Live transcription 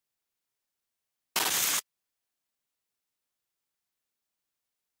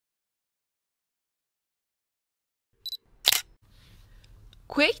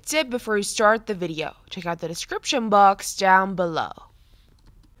Quick tip before you start the video. Check out the description box down below.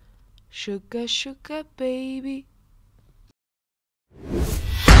 Suga, suga, baby.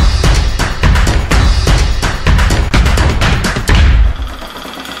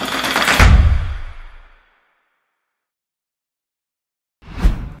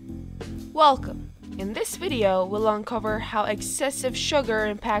 Welcome. In this video, we'll uncover how excessive sugar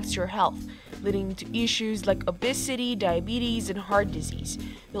impacts your health, leading to issues like obesity, diabetes, and heart disease.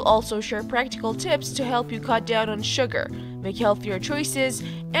 We'll also share practical tips to help you cut down on sugar, make healthier choices,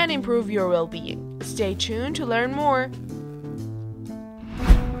 and improve your well-being. Stay tuned to learn more.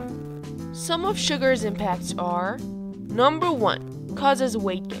 Some of sugar's impacts are: Number 1. Causes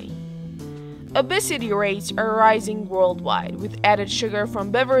weight gain. Obesity rates are rising worldwide, with added sugar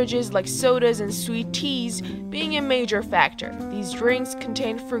from beverages like sodas and sweet teas being a major factor. These drinks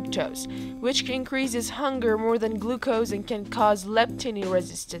contain fructose, which increases hunger more than glucose and can cause leptin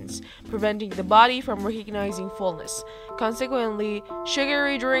resistance, preventing the body from recognizing fullness. Consequently,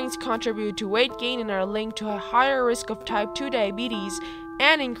 sugary drinks contribute to weight gain and are linked to a higher risk of type 2 diabetes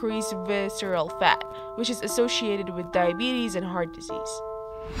and increased visceral fat, which is associated with diabetes and heart disease.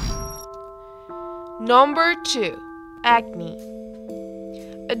 Number 2. Acne.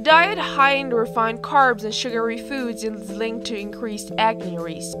 A diet high in refined carbs and sugary foods is linked to increased acne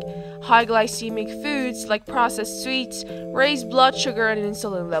risk. High glycemic foods like processed sweets raise blood sugar and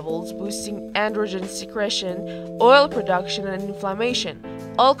insulin levels, boosting androgen secretion, oil production, and inflammation,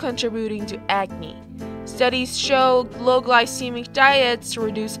 all contributing to acne. Studies show low glycemic diets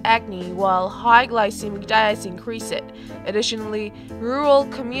reduce acne, while high glycemic diets increase it. Additionally, rural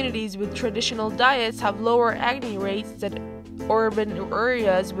communities with traditional diets have lower acne rates than urban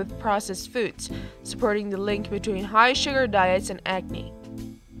areas with processed foods, supporting the link between high sugar diets and acne.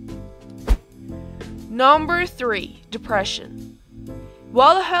 Number 3. Depression.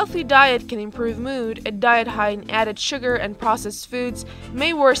 While a healthy diet can improve mood, a diet high in added sugar and processed foods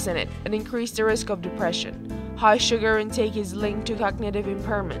may worsen it and increase the risk of depression. High sugar intake is linked to cognitive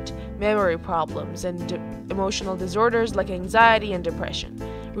impairment, memory problems, and emotional disorders like anxiety and depression.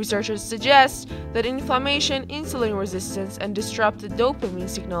 Researchers suggest that inflammation, insulin resistance, and disrupted dopamine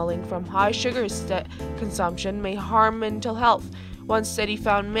signaling from high sugar consumption may harm mental health. One study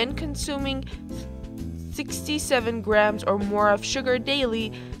found men consuming 67 grams or more of sugar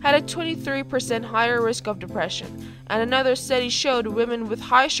daily had a 23% higher risk of depression, and another study showed women with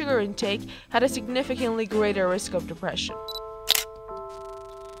high sugar intake had a significantly greater risk of depression.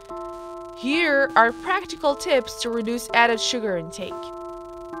 Here are practical tips to reduce added sugar intake.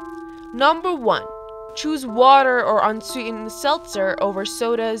 Number 1. Choose water or unsweetened seltzer over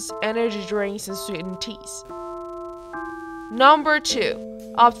sodas, energy drinks, and sweetened teas. Number 2.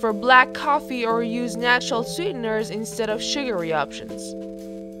 Opt for black coffee or use natural sweeteners instead of sugary options.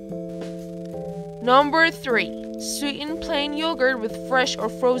 Number 3. Sweeten plain yogurt with fresh or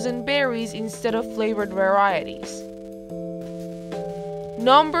frozen berries instead of flavored varieties.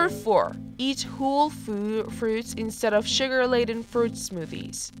 Number 4. Eat whole fruits instead of sugar-laden fruit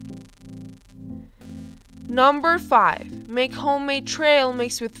smoothies. Number 5. Make homemade trail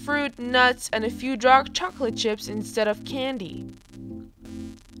mix with fruit, nuts, and a few dark chocolate chips instead of candy.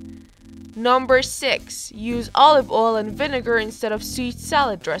 Number 6. Use olive oil and vinegar instead of sweet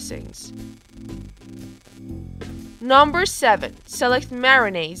salad dressings. Number 7. Select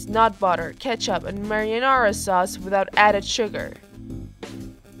mayonnaise, nut butter, ketchup, and marinara sauce without added sugar.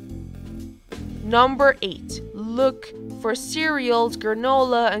 Number 8. Look for cereals,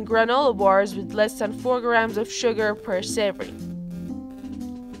 granola, and granola bars with less than 4 grams of sugar per serving.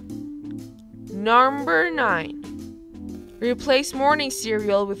 Number 9. Replace morning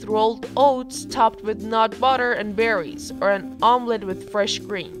cereal with rolled oats topped with nut butter and berries, or an omelette with fresh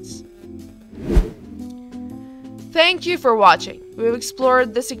greens. Thank you for watching. We've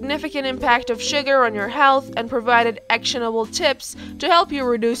explored the significant impact of sugar on your health and provided actionable tips to help you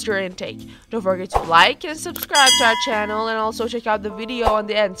reduce your intake. Don't forget to like and subscribe to our channel, and also check out the video on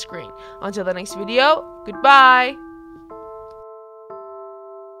the end screen. Until the next video, goodbye!